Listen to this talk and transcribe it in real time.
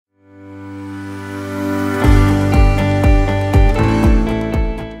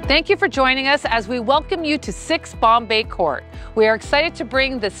Thank you for joining us as we welcome you to 6 Bombay Court. We are excited to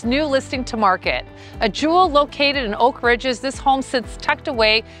bring this new listing to market. A jewel located in Oak Ridges, this home sits tucked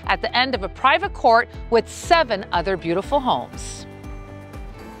away at the end of a private court with 7 other beautiful homes.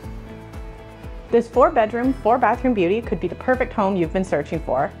 This 4-bedroom, 4-bathroom beauty could be the perfect home you've been searching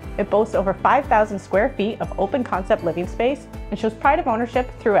for. It boasts over 5,000 square feet of open concept living space and shows pride of ownership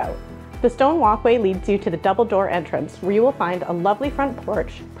throughout. The stone walkway leads you to the double door entrance, where you will find a lovely front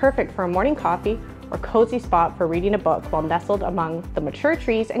porch, perfect for a morning coffee or cozy spot for reading a book while nestled among the mature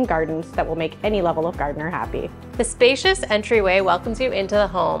trees and gardens that will make any level of gardener happy. The spacious entryway welcomes you into the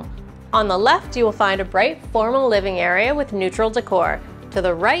home. On the left, you will find a bright, formal living area with neutral decor. To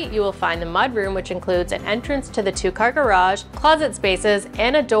the right, you will find the mudroom, which includes an entrance to the 2-car garage, closet spaces,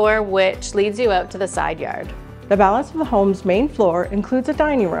 and a door which leads you out to the side yard. The balance of the home's main floor includes a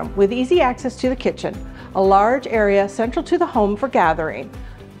dining room with easy access to the kitchen, a large area central to the home for gathering,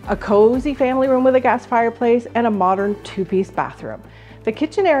 a cozy family room with a gas fireplace, and a modern 2-piece bathroom. The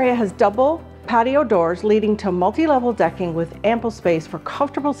kitchen area has double patio doors leading to multi-level decking with ample space for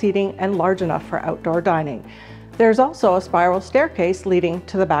comfortable seating and large enough for outdoor dining. There's also a spiral staircase leading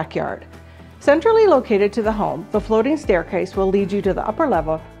to the backyard. Centrally located to the home, the floating staircase will lead you to the upper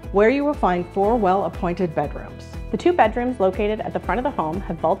level, where you will find 4 well-appointed bedrooms. The 2 bedrooms located at the front of the home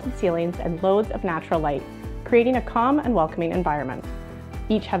have vaulted ceilings and loads of natural light, creating a calm and welcoming environment.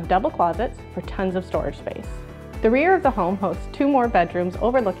 Each have double closets for tons of storage space. The rear of the home hosts 2 more bedrooms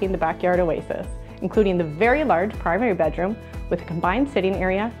overlooking the backyard oasis, including the very large primary bedroom with a combined sitting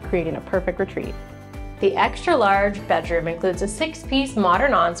area, creating a perfect retreat. The extra large bedroom includes a 6-piece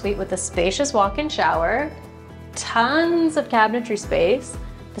modern ensuite with a spacious walk-in shower, tons of cabinetry space,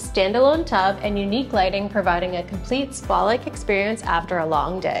 the standalone tub, and unique lighting, providing a complete spa-like experience after a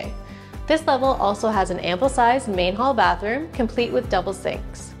long day. This level also has an ample-sized main hall bathroom, complete with double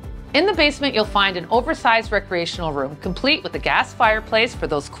sinks. In the basement, you'll find an oversized recreational room, complete with a gas fireplace for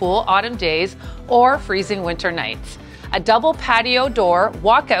those cool autumn days or freezing winter nights. A double patio door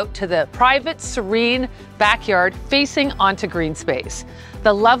walk out to the private, serene backyard facing onto green space.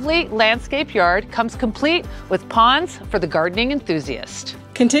 The lovely landscape yard comes complete with ponds for the gardening enthusiast.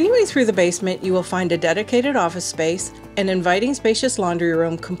 Continuing through the basement, you will find a dedicated office space, an inviting spacious laundry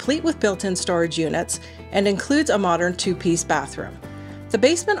room complete with built-in storage units, and includes a modern 2-piece bathroom. The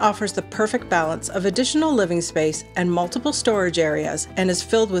basement offers the perfect balance of additional living space and multiple storage areas and is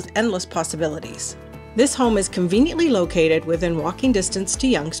filled with endless possibilities. This home is conveniently located within walking distance to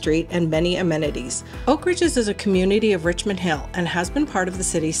Yonge Street and many amenities. Oak Ridges is a community of Richmond Hill and has been part of the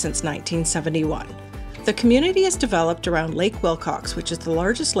city since 1971. The community is developed around Lake Wilcox, which is the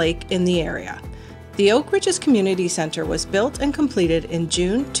largest lake in the area. The Oak Ridges Community Center was built and completed in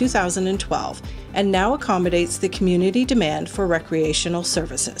June 2012 and now accommodates the community demand for recreational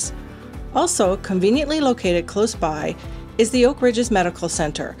services. Also, conveniently located close by is the Oak Ridges Medical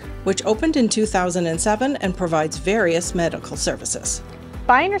Center, which opened in 2007 and provides various medical services.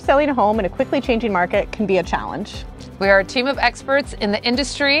 Buying or selling a home in a quickly changing market can be a challenge. We are a team of experts in the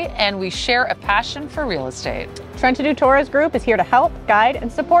industry and we share a passion for real estate. Trentadue Torres Group is here to help, guide,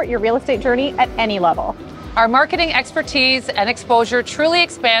 and support your real estate journey at any level. Our marketing expertise and exposure truly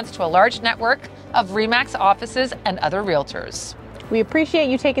expands to a large network of RE/MAX offices and other realtors. We appreciate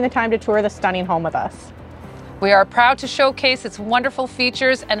you taking the time to tour this stunning home with us. We are proud to showcase its wonderful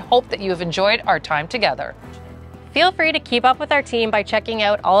features and hope that you have enjoyed our time together. Feel free to keep up with our team by checking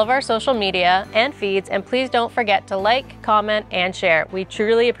out all of our social media and feeds, and please don't forget to like, comment, and share. We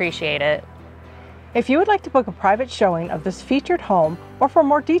truly appreciate it. If you would like to book a private showing of this featured home or for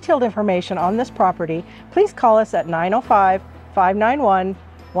more detailed information on this property, please call us at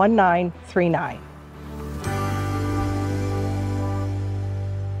 905-591-1939.